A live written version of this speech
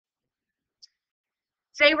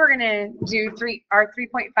today we're going to do our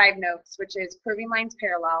 3.5 notes, which is proving lines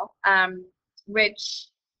parallel, which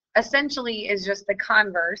essentially is just the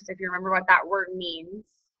converse. If you remember what that word means,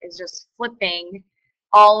 is just flipping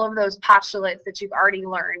all of those postulates that you've already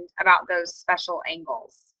learned about those special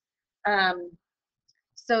angles.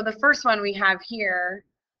 So the first one we have here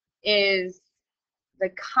is the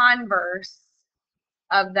converse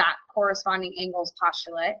of that corresponding angles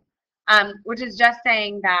postulate, which is just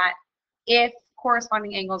saying that if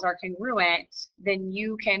corresponding angles are congruent, then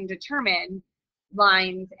you can determine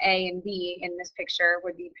lines A and B in this picture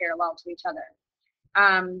would be parallel to each other.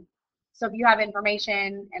 So if you have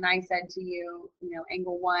information and I said to you,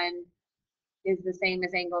 angle 1 is the same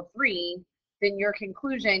as angle 3, then your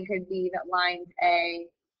conclusion could be that lines A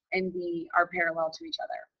and B are parallel to each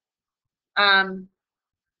other.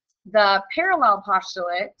 The parallel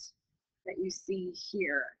postulate that you see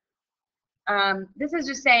here, this is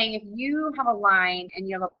just saying if you have a line and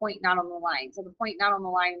you have a point not on the line, so the point not on the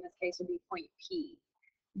line in this case would be point P,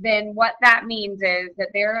 then what that means is that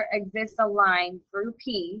there exists a line through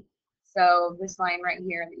P, so this line right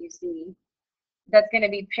here that you see, that's going to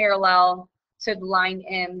be parallel to the line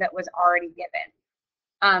M that was already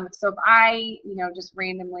given. So if I, just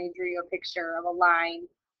randomly drew you a picture of a line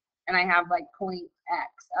and I have like point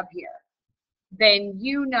X up here, then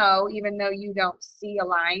even though you don't see a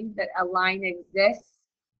line, that a line exists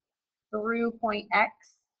through point X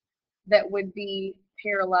that would be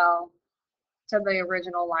parallel to the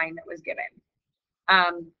original line that was given.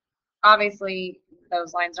 Obviously,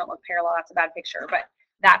 those lines don't look parallel. That's a bad picture, but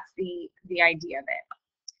that's the idea of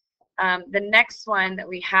it. The next one that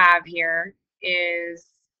we have here is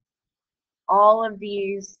all of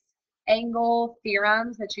these angle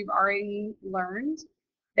theorems that you've already learned.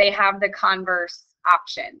 They have the converse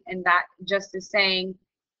option, and that just is saying,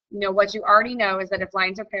 what you already know is that if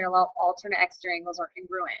lines are parallel, alternate exterior angles are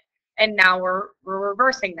congruent. And now we're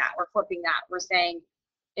reversing that. We're flipping that. We're saying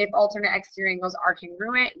if alternate exterior angles are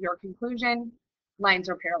congruent, your conclusion, lines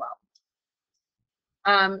are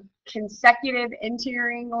parallel. Consecutive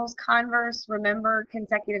interior angles, converse. Remember,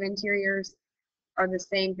 consecutive interiors are the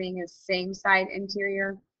same thing as same side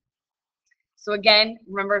interior. So again,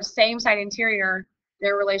 remember, same side interior,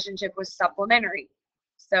 their relationship was supplementary.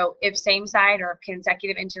 So if same side or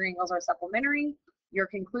consecutive interior angles are supplementary, your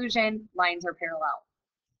conclusion, lines are parallel.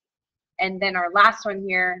 And then our last one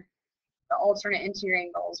here, the alternate interior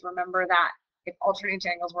angles. Remember that if alternate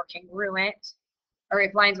interior angles were congruent, or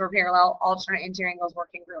if lines were parallel, alternate interior angles were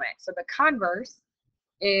congruent. So the converse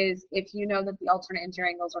is if you know that the alternate interior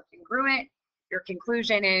angles are congruent, your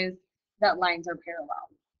conclusion is that lines are parallel.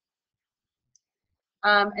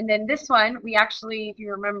 And then this one, we actually, if you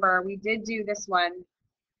remember, we did do this one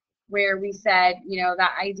where we said,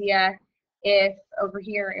 that idea, if over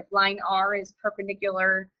here, if line R is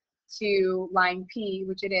perpendicular to line P,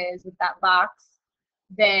 which it is with that box,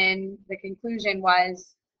 then the conclusion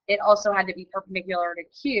was it also had to be perpendicular to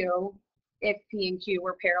Q if P and Q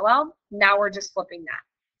were parallel. Now we're just flipping that.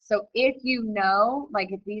 So if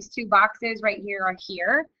like if these two boxes right here are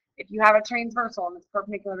here, if you have a transversal and it's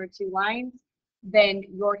perpendicular to two lines, then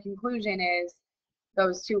your conclusion is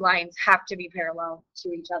those two lines have to be parallel to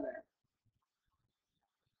each other.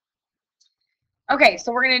 Okay,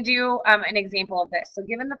 so we're going to do an example of this. So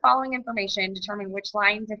given the following information, determine which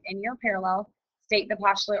lines, if any, are parallel. State the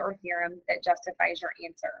postulate or theorem that justifies your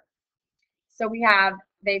answer. So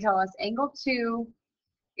they tell us angle 2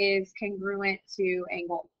 is congruent to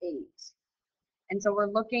angle 8. And so we're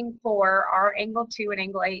looking for our angle 2 and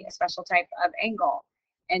angle 8, a special type of angle.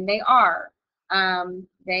 And they are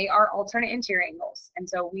alternate interior angles. And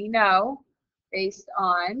so we know based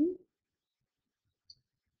on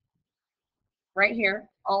right here,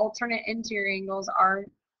 alternate interior angles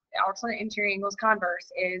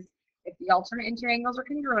converse is if the alternate interior angles are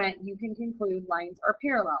congruent, you can conclude lines are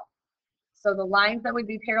parallel. So the lines that would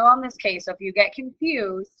be parallel in this case, so if you get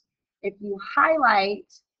confused, if you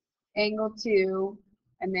highlight angle 2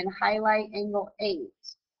 and then highlight angle 8,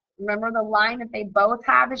 remember the line that they both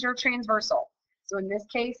have is your transversal. So in this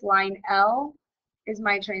case, line L is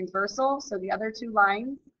my transversal, so the other two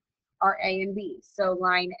lines are A and B. So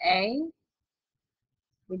line A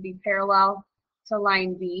would be parallel to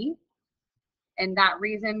line B, and that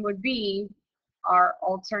reason would be our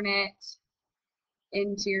alternate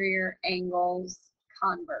interior angles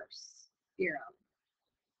converse theorem.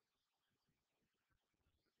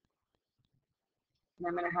 And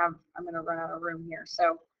I'm gonna run out of room here,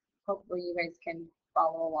 so hopefully you guys can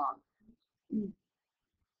follow along.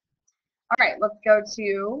 All right, let's go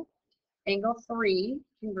to angle 3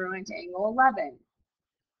 congruent to angle 11.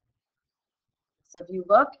 if you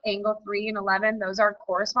look, angle 3 and 11, those are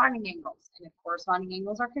corresponding angles. And if corresponding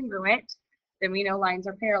angles are congruent, then we know lines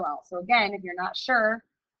are parallel. So again, if you're not sure,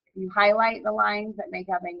 if you highlight the lines that make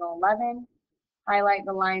up angle 11, highlight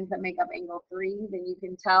the lines that make up angle 3, then you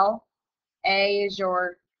can tell A is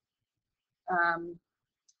your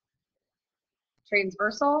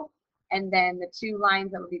transversal, and then the two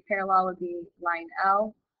lines that would be parallel would be line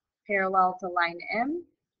L parallel to line M,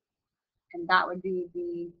 and that would be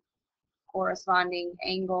the corresponding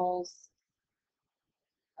angles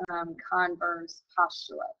converse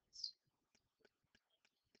postulate.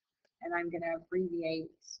 And I'm going to abbreviate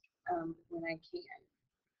when I can.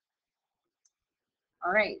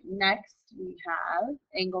 All right, next we have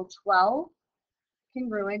angle 12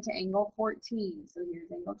 congruent to angle 14. So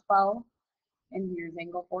here's angle 12 and here's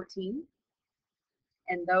angle 14.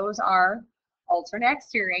 And those are alternate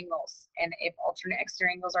exterior angles. And if alternate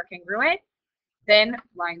exterior angles are congruent, then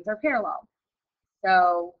lines are parallel.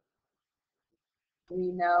 So we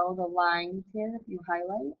know the lines here, if you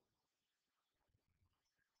highlight,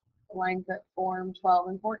 the lines that form 12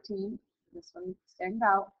 and 14, this one stands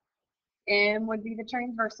out. M would be the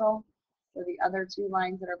transversal, so the other two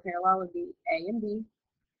lines that are parallel would be A and B.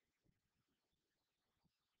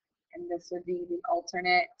 And this would be the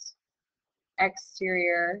alternate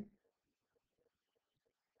exterior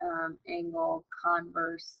angle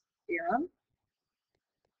converse theorem.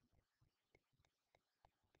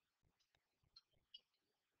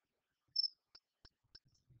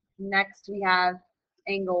 Next we have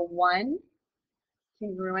angle 1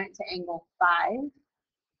 congruent to angle 5.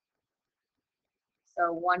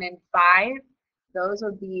 So 1 and 5, those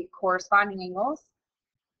would be corresponding angles.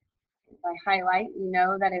 If I highlight, we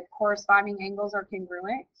know that if corresponding angles are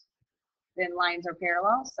congruent, then lines are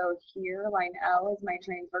parallel. So here, line L is my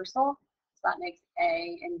transversal. So that makes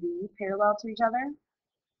A and B parallel to each other.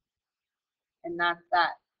 And that's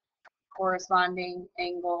that corresponding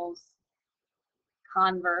angles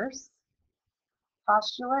converse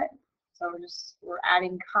postulate. So we're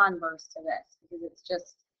adding converse to this because it's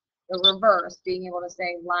just the reverse, being able to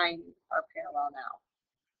say lines are parallel now.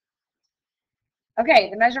 Okay,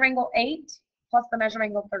 the measure of angle 8 plus the measure of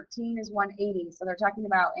angle 13 is 180. So they're talking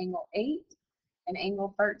about angle 8 and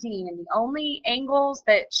angle 13. And the only angles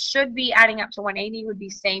that should be adding up to 180 would be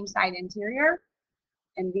same side interior.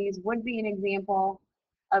 And these would be an example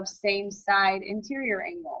of same side interior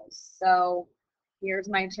angles. So here's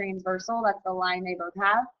my transversal. That's the line they both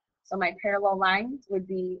have. So my parallel lines would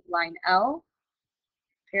be line L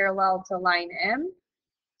parallel to line M.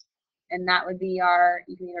 And that would be our,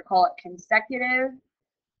 you can either call it consecutive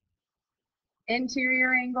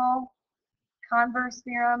interior angle converse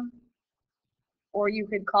theorem, or you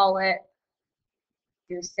could call it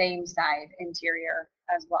your same side interior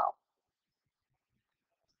as well.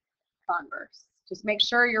 Converse. Just make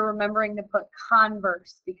sure you're remembering to put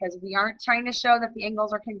converse because we aren't trying to show that the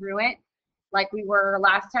angles are congruent like we were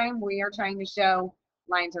last time. We are trying to show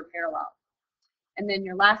lines are parallel. And then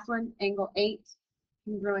your last one, angle 8,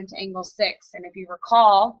 congruent to angle 6. And if you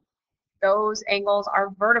recall, those angles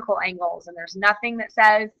are vertical angles, and there's nothing that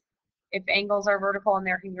says if angles are vertical and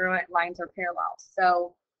they're congruent, lines are parallel.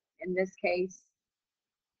 So in this case,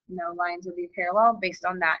 no, lines would be parallel based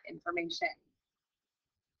on that information.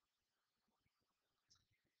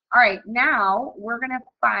 All right, now we're going to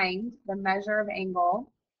find the measure of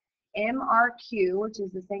angle MRQ, which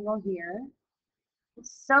is this angle here,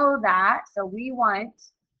 so we want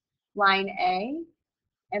line A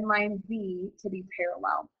and line B to be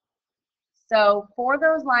parallel. So for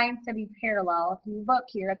those lines to be parallel, if you look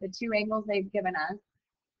here at the two angles they've given us,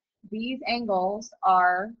 these angles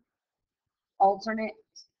are alternate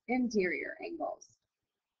interior angles.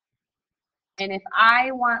 And if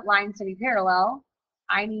I want lines to be parallel,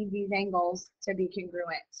 I need these angles to be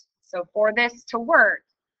congruent. So for this to work,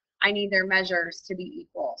 I need their measures to be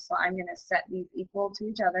equal. So I'm going to set these equal to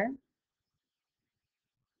each other.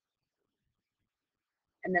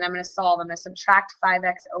 And then I'm going to solve. I'm going to subtract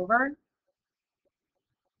 5x over.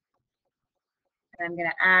 And I'm going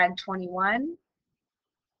to add 21.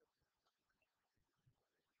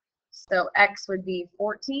 So x would be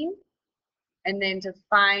 14. And then to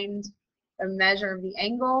find the measure of the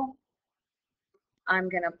angle, I'm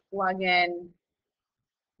going to plug in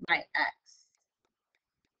my x.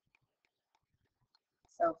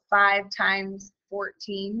 So 5 times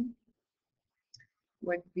 14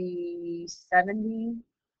 would be 70,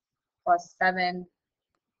 plus 7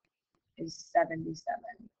 is 77.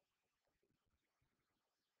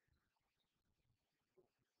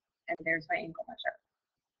 And there's my angle measure.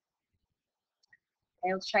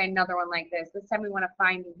 Okay, let's try another one like this. This time we want to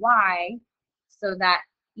find y so that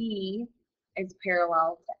E is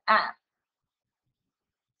parallel to F.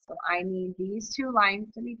 So I need these two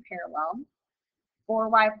lines to be parallel.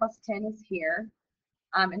 4y plus 10 is here.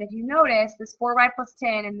 And if you notice, this 4y plus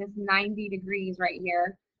 10 and this 90 degrees right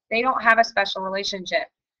here, they don't have a special relationship.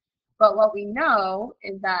 But what we know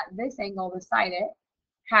is that this angle beside it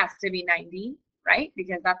has to be 90, right?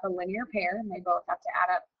 Because that's a linear pair and they both have to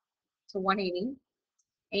add up to 180.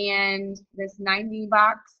 And this 90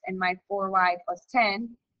 box and my 4y plus 10,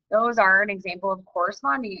 those are an example of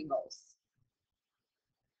corresponding angles.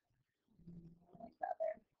 Like that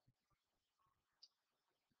there.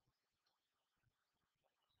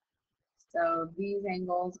 So these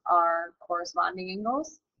angles are corresponding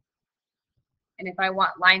angles. And if I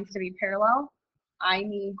want lines to be parallel, I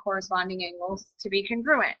need corresponding angles to be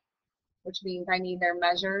congruent, which means I need their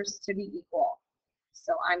measures to be equal.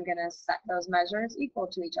 So I'm going to set those measures equal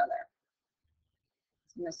to each other.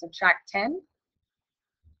 So I'm going to subtract 10,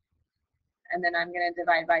 and then I'm going to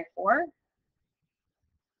divide by 4.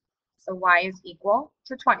 So y is equal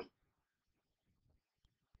to 20.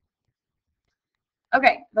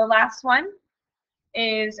 Okay, the last one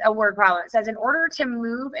is a word problem. It says, in order to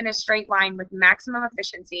move in a straight line with maximum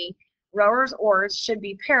efficiency, rowers' oars should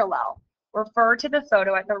be parallel. Refer to the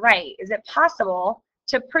photo at the right. Is it possible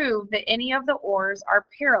to prove that any of the oars are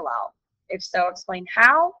parallel? If so, explain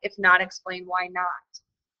how. If not, explain why not.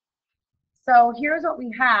 So here's what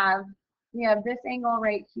we have. We have this angle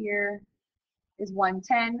right here is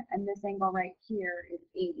 110, and this angle right here is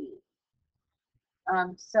 80.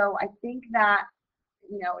 So I think that,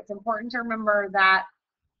 it's important to remember that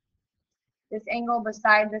this angle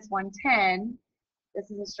beside this 110,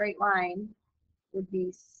 this is a straight line, would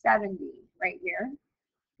be 70 right here,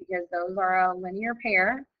 because those are a linear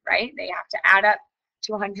pair, right? They have to add up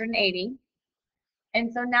to 180.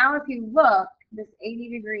 And so now if you look, this 80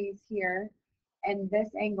 degrees here and this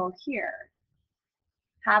angle here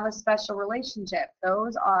have a special relationship.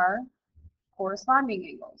 Those are corresponding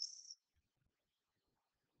angles.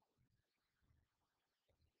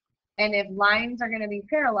 And if lines are going to be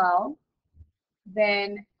parallel,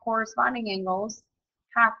 then corresponding angles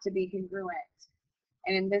have to be congruent.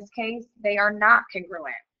 And in this case, they are not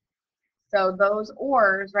congruent. So those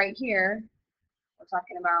oars right here, we're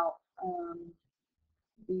talking about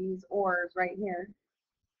these oars right here,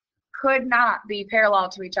 could not be parallel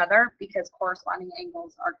to each other because corresponding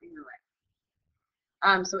angles are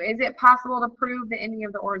congruent. So is it possible to prove that any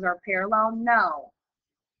of the oars are parallel? No.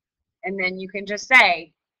 And then you can just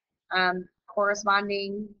say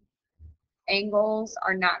corresponding angles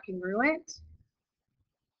are not congruent.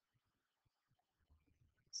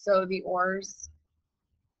 So the oars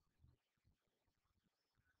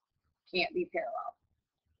can't be parallel.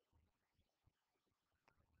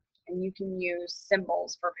 And you can use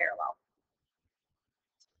symbols for parallel.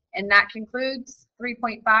 And that concludes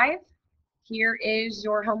 3.5. Here is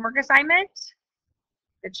your homework assignment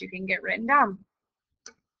that you can get written down.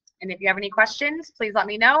 And if you have any questions, please let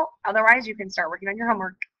me know. Otherwise, you can start working on your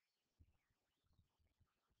homework.